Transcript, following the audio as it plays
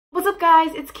What's up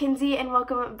guys, it's Kinsey and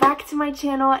welcome back to my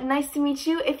channel. Nice to meet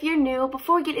you. If you're new,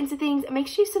 before we get into things, make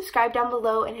sure you subscribe down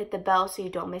below and hit the bell so you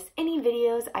don't miss any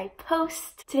videos I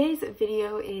post. Today's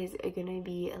video is gonna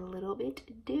be a little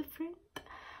bit different.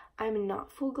 I'm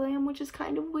not full glam, which is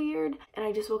kind of weird, and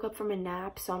I just woke up from a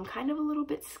nap, so I'm kind of a little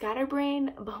bit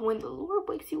scatterbrained. But when the Lord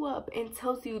wakes you up and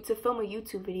tells you to film a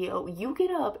YouTube video, you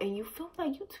get up and you film that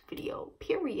YouTube video,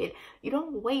 period. You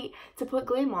don't wait to put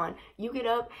glam on. You get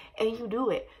up and you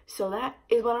do it. So that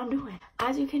is what I'm doing.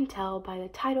 As you can tell by the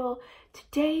title,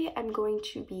 today I'm going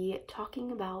to be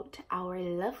talking about our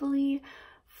lovely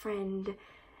friend,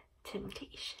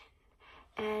 temptation.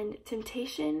 And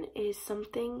temptation is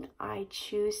something I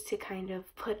choose to kind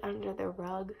of put under the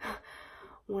rug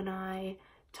when I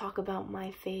talk about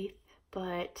my faith,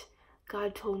 but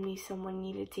God told me someone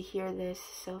needed to hear this,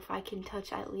 so if I can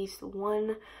touch at least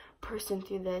one person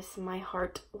through this, my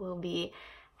heart will be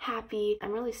happy.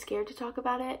 I'm really scared to talk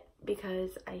about it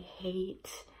because I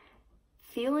hate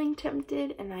feeling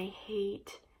tempted and I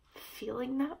hate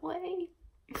feeling that way,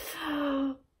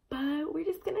 but we're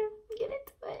just gonna get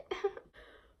into it.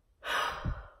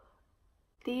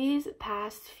 These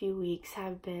past few weeks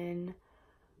have been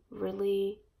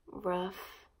really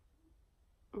rough.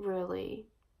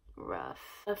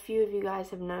 A few of you guys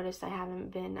have noticed I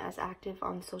haven't been as active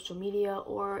on social media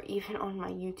or even on my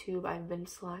YouTube. I've been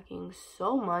slacking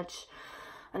so much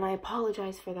and I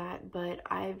apologize for that, but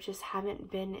I just haven't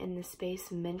been in the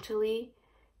space mentally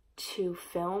to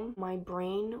film. My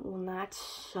brain will not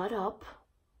shut up.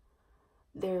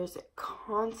 There's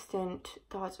constant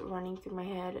thoughts running through my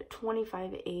head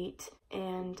 24/7,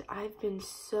 and I've been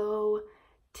so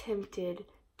tempted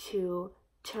to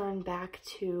turn back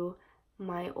to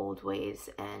my old ways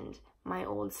and my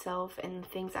old self and the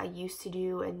things I used to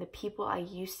do and the people I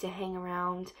used to hang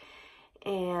around,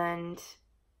 and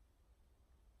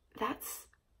that's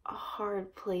a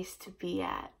hard place to be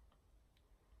at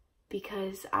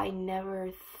because I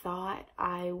never thought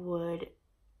I would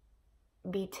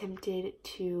be tempted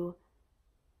to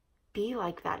be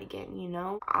like that again, you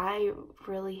know? I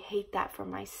really hate that for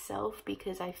myself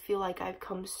because I feel like I've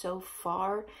come so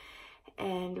far,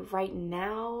 and right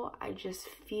now I just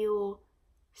feel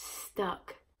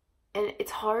stuck. And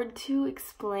it's hard to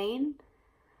explain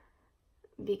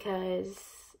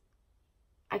because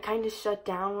I kind of shut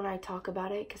down when I talk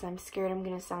about it because I'm scared I'm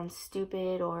gonna sound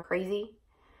stupid or crazy.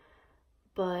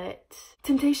 But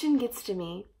temptation gets to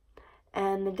me,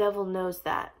 and the devil knows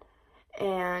that,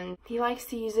 and he likes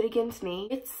to use it against me.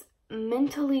 It's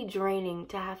mentally draining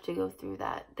to have to go through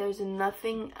that. There's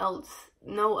nothing else,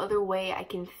 no other way I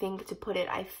can think to put it.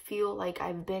 I feel like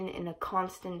I've been in a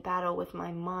constant battle with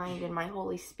my mind and my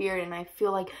Holy Spirit, and I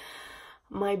feel like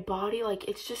my body, like,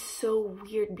 it's just so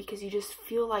weird because you just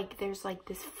feel like there's like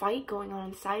this fight going on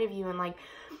inside of you, and like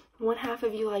one half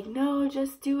of you like, no,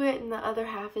 just do it, and the other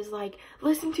half is like,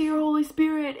 listen to your Holy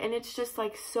Spirit. And it's just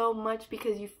like so much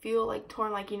because you feel like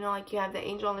torn, like, you know, like you have the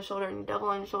angel on the shoulder and the devil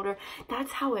on the shoulder.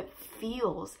 That's how it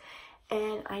feels,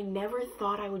 and I never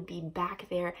thought I would be back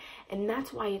there. And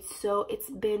that's why it's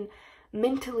been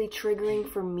mentally triggering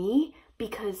for me,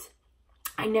 because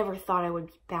I never thought I would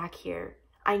be back here.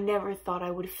 I never thought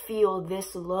I would feel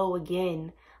this low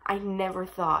again. I never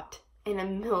thought in a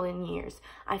million years.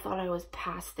 I thought I was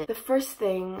past it. The first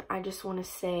thing I just want to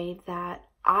say that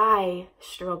I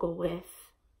struggle with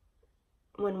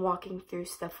when walking through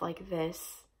stuff like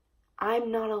this, I'm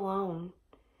not alone.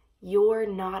 You're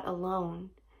not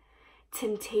alone.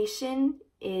 Temptation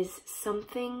is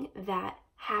something that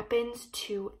happens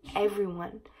to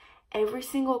everyone. Every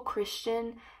single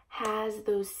Christian has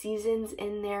those seasons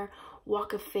in their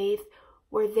walk of faith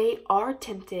where they are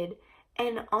tempted.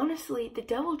 And honestly, the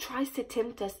devil tries to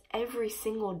tempt us every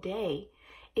single day.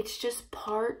 It's just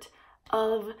part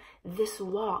of this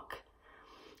walk.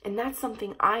 And that's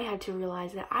something I had to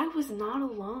realize, that I was not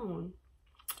alone.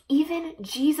 Even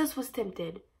Jesus was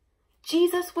tempted.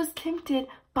 Jesus was tempted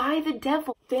by the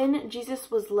devil. Then Jesus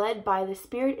was led by the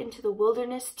Spirit into the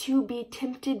wilderness to be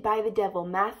tempted by the devil.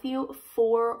 Matthew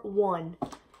 4:1.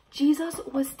 Jesus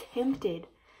was tempted.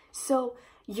 So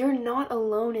you're not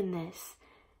alone in this.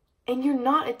 And you're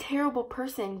not a terrible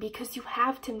person because you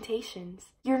have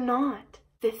temptations. You're not.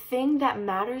 The thing that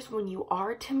matters when you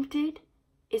are tempted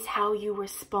is how you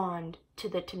respond to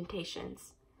the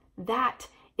temptations. That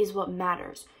is what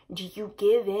matters. Do you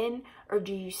give in, or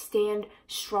do you stand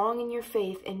strong in your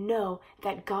faith and know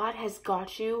that God has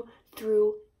got you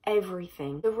through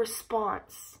everything? The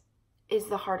response is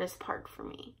the hardest part for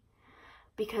me,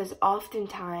 because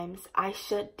oftentimes I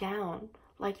shut down.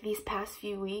 Like these past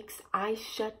few weeks, I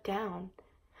shut down.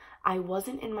 I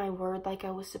wasn't in my word like I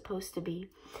was supposed to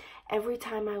be. every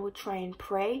time I would try and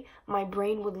pray, my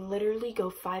brain would literally go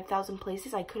 5,000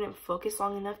 places. I couldn't focus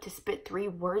long enough to spit 3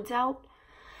 words out.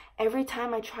 Every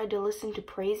time I tried to listen to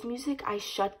praise music, I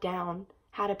shut down,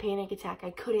 had a panic attack.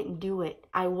 I couldn't do it.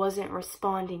 I wasn't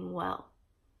responding well.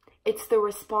 It's the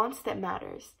response that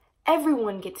matters.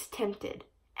 Everyone gets tempted.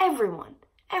 Everyone.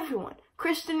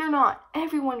 Christian or not,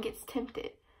 everyone gets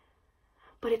tempted.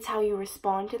 But it's how you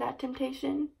respond to that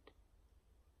temptation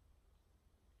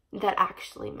that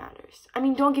actually matters. I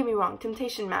mean, don't get me wrong,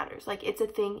 temptation matters. Like, it's a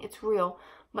thing, it's real,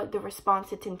 but the response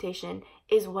to temptation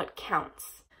is what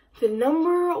counts. The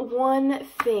number one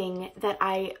thing that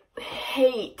I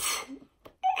hate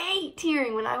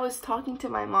hearing, when I was talking to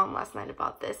my mom last night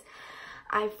about this,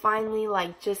 I finally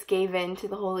just gave in to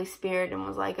the Holy Spirit and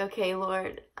was like, okay,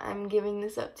 Lord, I'm giving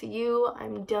this up to you.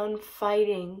 I'm done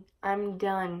fighting. I'm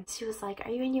done. She was like,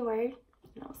 are you in your word?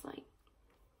 And I was like,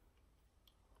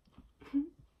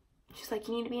 she's like,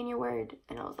 you need to be in your word.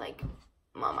 And I was like,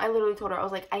 Mom, I literally told her, I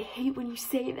was like, I hate when you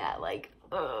say that, like,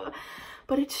 ugh.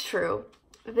 But it's true.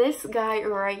 This guy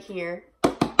right here,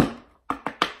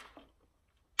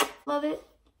 love it,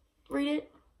 read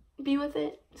it, be with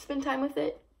it, spend time with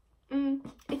it.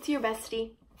 It's your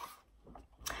bestie.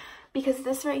 Because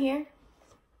this right here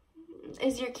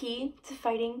is your key to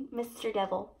fighting Mr.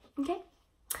 Devil, okay?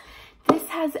 This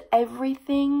has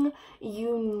everything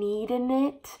you need in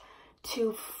it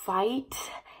to fight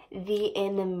the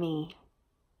enemy.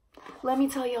 Let me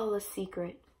tell y'all a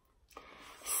secret.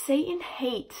 Satan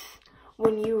hates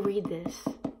when you read this.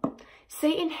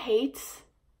 Satan hates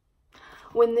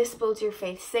when this builds your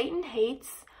faith. Satan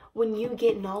hates when you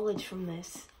get knowledge from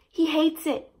this. He hates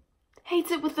it.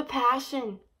 Hates it with a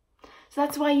passion. So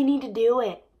that's why you need to do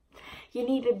it. You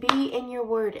need to be in your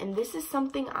word. And this is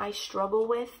something I struggle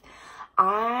with.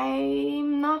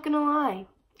 I'm not gonna lie.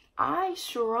 I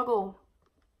struggle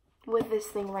with this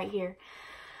thing right here.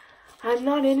 I'm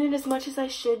not in it as much as I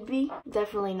should be.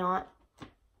 Definitely not.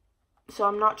 So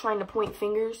I'm not trying to point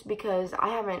fingers because I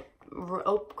haven't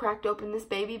cracked open this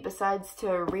baby besides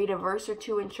to read a verse or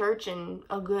 2 in church in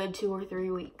a good 2 or 3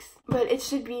 weeks. But it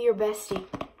should be your bestie.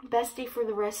 Bestie for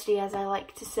the restie, as I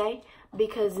like to say.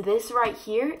 Because this right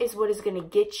here is what is going to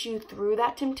get you through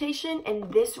that temptation.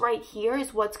 And this right here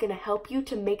is what's going to help you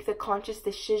to make the conscious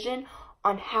decision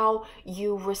on how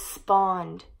you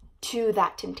respond to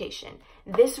that temptation.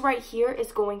 This right here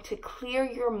is going to clear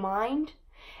your mind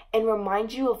and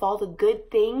remind you of all the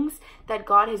good things that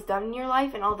God has done in your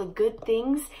life and all the good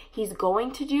things He's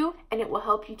going to do. And it will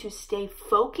help you to stay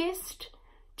focused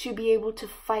to be able to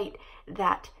fight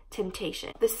that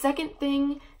temptation. The second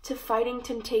thing to fighting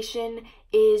temptation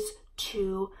is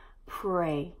to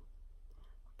pray.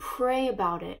 Pray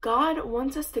about it. God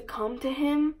wants us to come to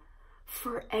Him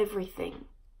for everything.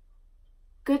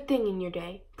 Good thing in your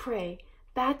day, pray.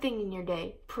 Bad thing in your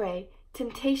day, pray.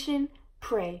 Temptation,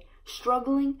 pray.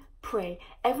 Struggling, pray.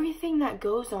 Everything that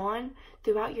goes on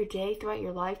throughout your day, throughout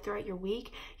your life, throughout your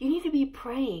week, you need to be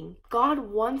praying. God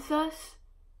wants us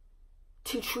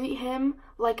to treat Him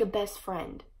like a best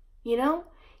friend. You know,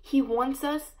 He wants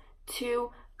us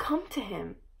to come to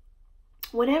Him.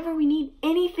 Whenever we need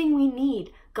anything we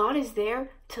need, God is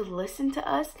there to listen to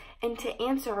us and to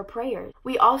answer our prayers.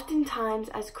 We oftentimes,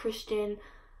 as Christian,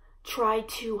 try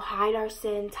to hide our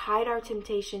sins, hide our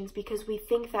temptations because we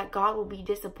think that God will be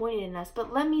disappointed in us.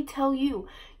 But let me tell you,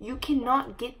 you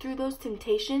cannot get through those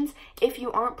temptations if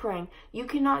you aren't praying. You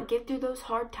cannot get through those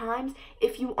hard times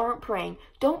if you aren't praying.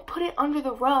 Don't put it under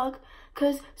the rug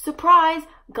because, surprise,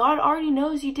 God already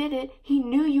knows you did it. He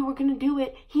knew you were going to do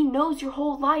it. He knows your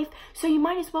whole life. So you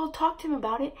might as well talk to Him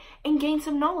about it and gain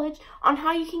some knowledge on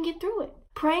how you can get through it.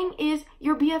 Praying is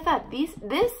your BFF.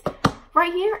 This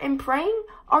right here and praying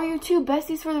are your 2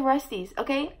 besties for the resties,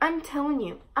 okay? I'm telling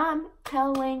you.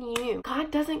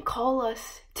 God doesn't call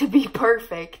us to be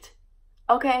perfect,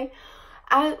 okay?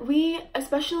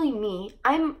 Especially me,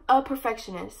 I'm a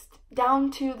perfectionist,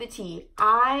 down to the T.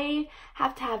 I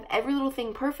have to have every little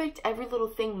thing perfect, every little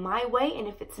thing my way, and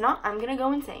if it's not, I'm gonna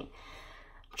go insane.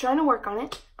 I'm trying to work on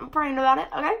it. I'm praying about it,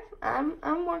 okay?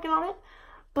 I'm working on it.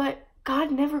 But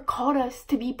God never called us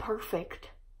to be perfect.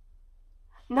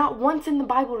 Not once in the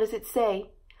Bible does it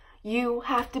say, you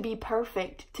have to be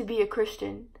perfect to be a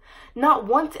Christian. Not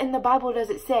once in the Bible does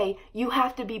it say, you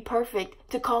have to be perfect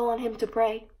to call on Him to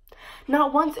pray.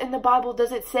 Not once in the Bible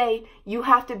does it say, you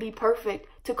have to be perfect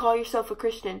to call yourself a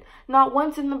Christian. Not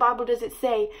once in the Bible does it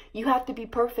say, you have to be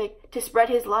perfect to spread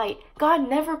His light. God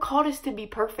never called us to be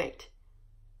perfect.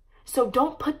 So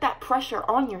don't put that pressure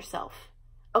on yourself,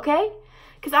 okay?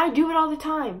 Because I do it all the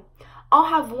time. I'll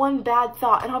have one bad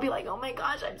thought and I'll be like, oh my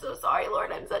gosh, I'm so sorry,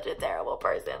 Lord, I'm such a terrible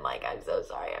person. Like, I'm so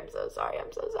sorry, I'm so sorry,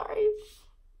 I'm so sorry.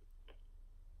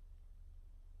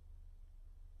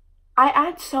 I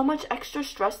add so much extra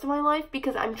stress to my life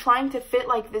because I'm trying to fit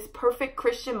like this perfect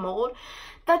Christian mold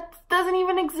that doesn't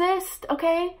even exist,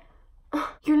 okay?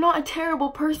 You're not a terrible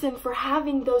person for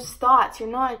having those thoughts. You're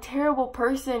not a terrible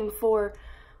person for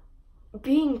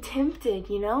being tempted,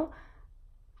 you know?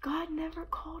 God never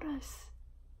called us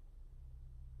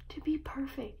to be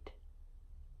perfect.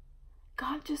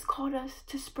 God just called us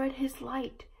to spread his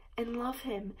light and love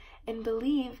him and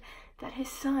believe that his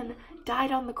son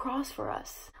died on the cross for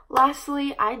us.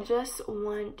 Lastly, I just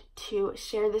want to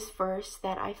share this verse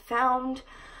that I found,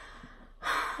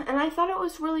 and I thought it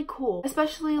was really cool,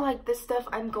 especially like this stuff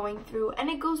I'm going through, and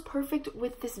it goes perfect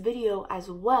with this video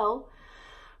as well.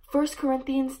 1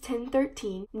 Corinthians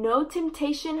 10:13, no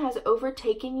temptation has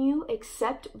overtaken you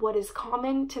except what is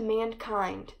common to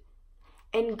mankind,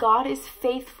 and God is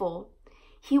faithful.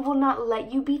 He will not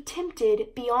let you be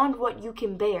tempted beyond what you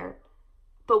can bear.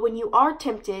 But when you are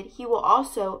tempted, he will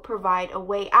also provide a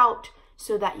way out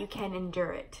so that you can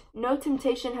endure it. No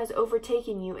temptation has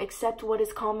overtaken you except what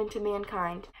is common to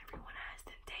mankind. Everyone has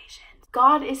temptations.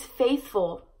 God is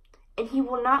faithful, and he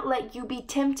will not let you be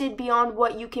tempted beyond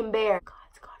what you can bear.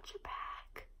 God's got your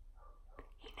back.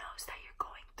 He knows that you're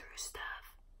going through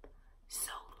stuff.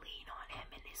 So lean on him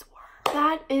and his word.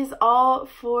 That is all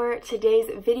for today's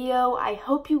video. I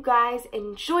hope you guys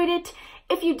enjoyed it.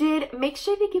 If you did, make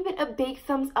sure to give it a big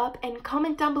thumbs up and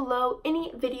comment down below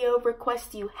any video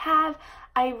requests you have.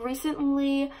 I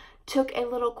recently took a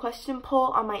little question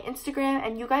poll on my Instagram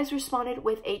and you guys responded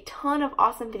with a ton of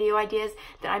awesome video ideas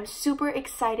that I'm super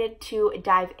excited to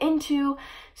dive into.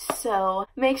 So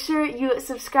make sure you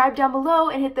subscribe down below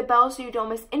and hit the bell so you don't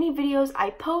miss any videos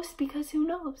I post, because who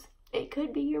knows? It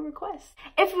could be your request.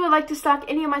 If you would like to stalk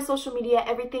any of my social media,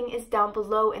 everything is down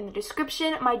below in the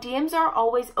description. My DMs are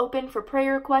always open for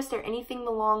prayer requests or anything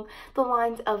along the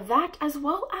lines of that, as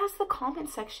well as the comment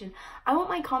section. I want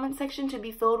my comment section to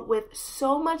be filled with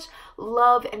so much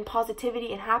love and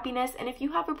positivity and happiness. And if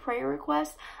you have a prayer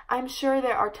request, I'm sure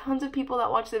there are tons of people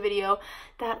that watch the video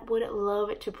that would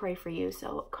love to pray for you.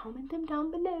 So comment them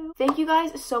down below. Thank you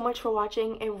guys so much for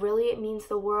watching. It really means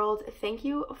the world. Thank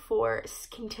you for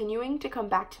continuing to come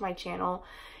back to my channel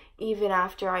even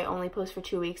after I only post for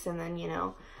 2 weeks and then, you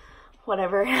know,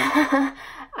 whatever.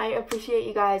 I appreciate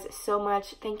you guys so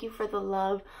much. Thank you for the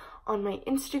love on my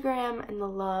Instagram and the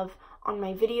love on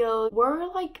my videos. We're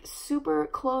like super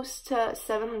close to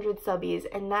 700 subbies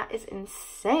and that is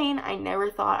insane. I never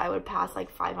thought I would pass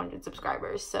like 500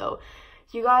 subscribers. So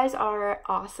you guys are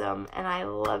awesome and I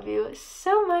love you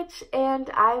so much,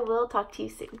 and I will talk to you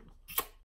soon.